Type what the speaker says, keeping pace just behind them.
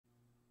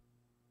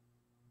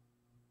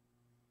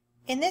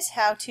In this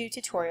how-to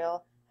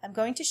tutorial, I'm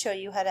going to show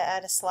you how to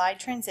add a slide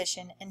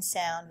transition and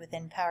sound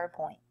within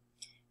PowerPoint.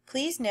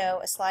 Please know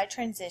a slide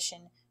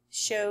transition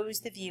shows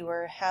the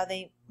viewer how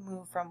they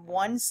move from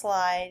one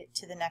slide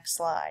to the next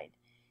slide.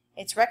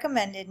 It's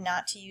recommended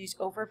not to use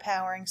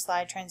overpowering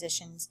slide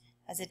transitions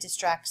as it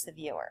distracts the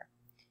viewer.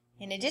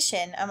 In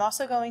addition, I'm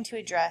also going to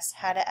address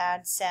how to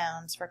add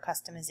sounds for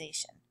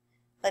customization.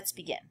 Let's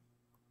begin.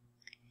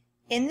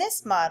 In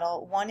this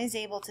model, one is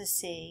able to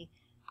see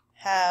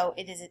how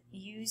it is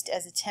used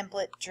as a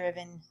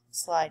template-driven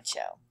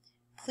slideshow.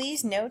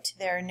 Please note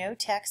there are no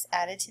texts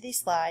added to these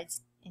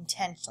slides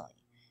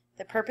intentionally.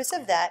 The purpose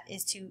of that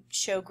is to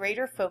show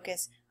greater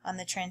focus on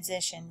the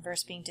transition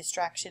versus being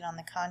distraction on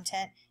the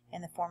content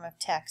in the form of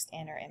text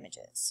and/or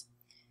images.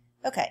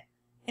 Okay,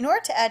 in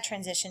order to add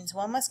transitions,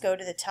 one must go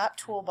to the top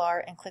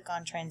toolbar and click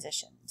on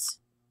Transitions.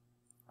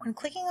 When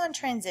clicking on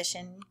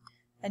Transition,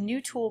 a new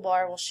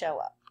toolbar will show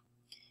up.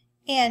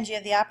 And you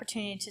have the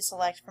opportunity to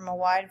select from a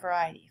wide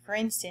variety. For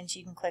instance,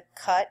 you can click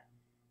Cut,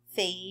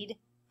 Fade,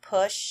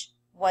 Push,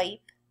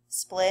 Wipe,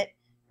 Split,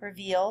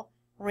 Reveal.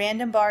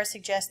 Random bars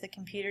suggest the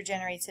computer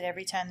generates it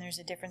every time there's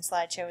a different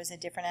slideshow as a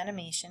different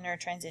animation or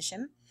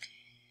transition.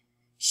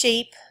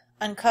 Shape,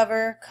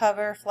 Uncover,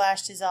 Cover,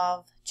 Flash,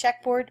 Dissolve,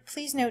 Checkboard.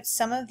 Please note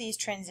some of these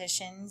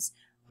transitions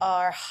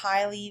are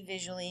highly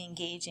visually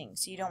engaging,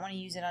 so you don't want to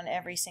use it on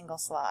every single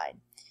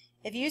slide.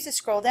 If you use the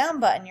scroll down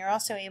button, you're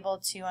also able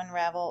to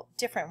unravel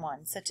different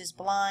ones, such as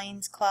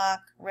blinds,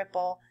 clock,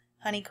 ripple,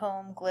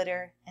 honeycomb,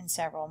 glitter, and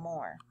several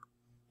more.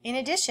 In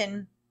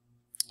addition,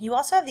 you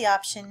also have the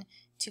option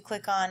to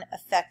click on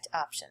Effect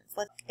Options.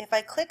 If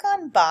I click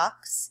on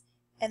Box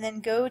and then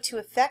go to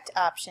Effect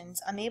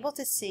Options, I'm able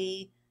to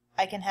see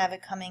I can have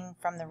it coming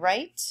from the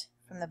right,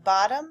 from the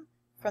bottom,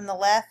 from the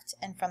left,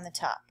 and from the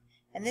top.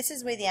 And this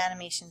is where the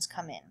animations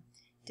come in.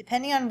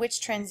 Depending on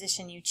which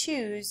transition you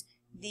choose,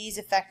 these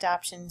effect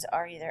options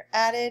are either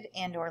added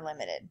and/or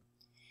limited.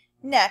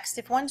 Next,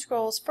 if one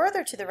scrolls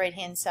further to the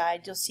right-hand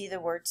side, you'll see the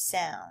word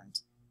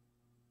Sound.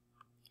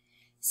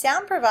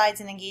 Sound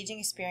provides an engaging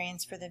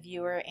experience for the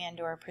viewer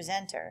and/or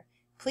presenter.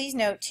 Please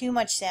note too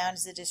much sound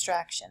is a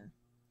distraction.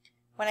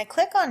 When I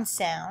click on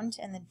Sound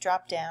and then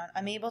drop down,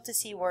 I'm able to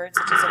see words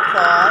such as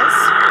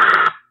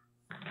applause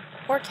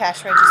or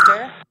cash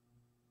register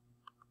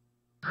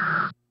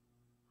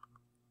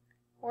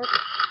or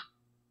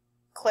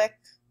click.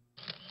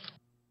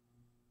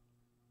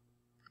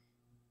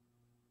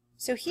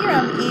 So here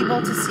I'm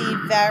able to see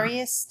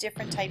various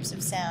different types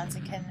of sounds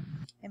and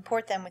can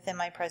import them within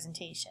my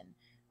presentation.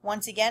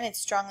 Once again, it's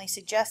strongly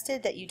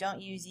suggested that you don't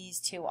use these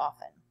too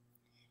often.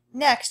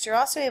 Next, you're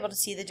also able to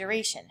see the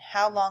duration.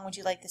 How long would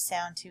you like the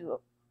sound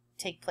to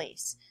take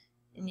place?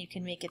 And you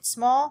can make it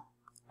small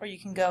or you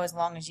can go as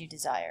long as you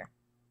desire.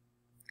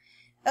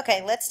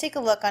 Okay, let's take a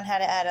look on how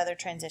to add other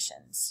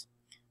transitions.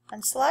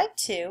 On slide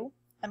 2,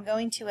 I'm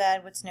going to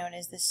add what's known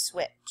as the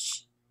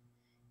switch.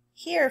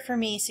 Here, for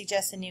me,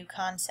 suggests a new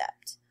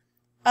concept.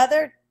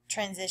 Other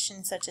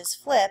transitions, such as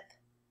flip,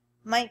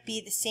 might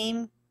be the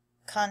same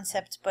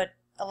concept but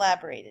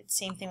elaborated.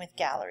 Same thing with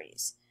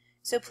galleries.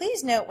 So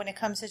please note when it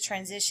comes to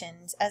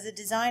transitions, as a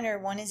designer,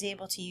 one is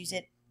able to use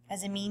it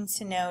as a means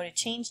to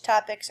change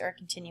topics or a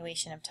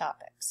continuation of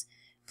topics.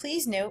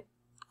 Please note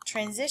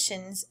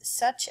transitions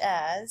such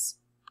as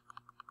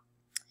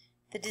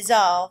the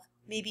dissolve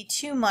may be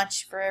too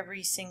much for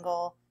every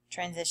single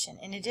transition,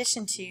 in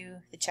addition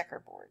to the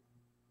checkerboard.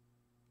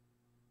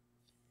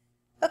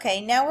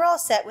 Okay, now we're all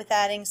set with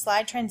adding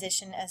slide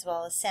transition as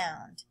well as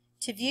sound.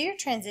 To view your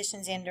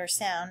transitions and/or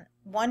sound,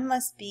 one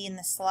must be in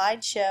the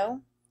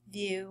slideshow,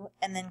 view,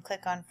 and then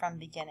click on From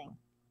Beginning.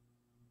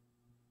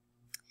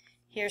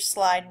 Here's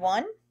slide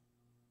 1,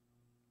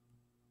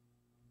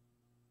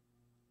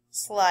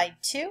 slide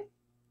 2,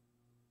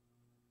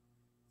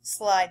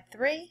 slide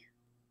 3,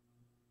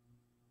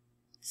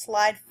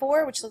 slide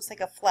 4, which looks like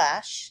a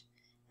flash,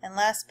 and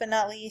last but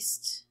not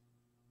least,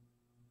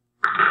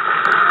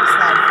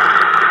 slide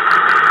 5.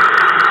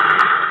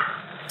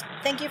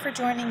 Thank you for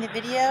joining the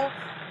video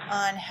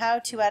on how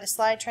to add a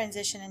slide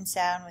transition and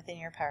sound within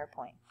your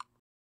PowerPoint.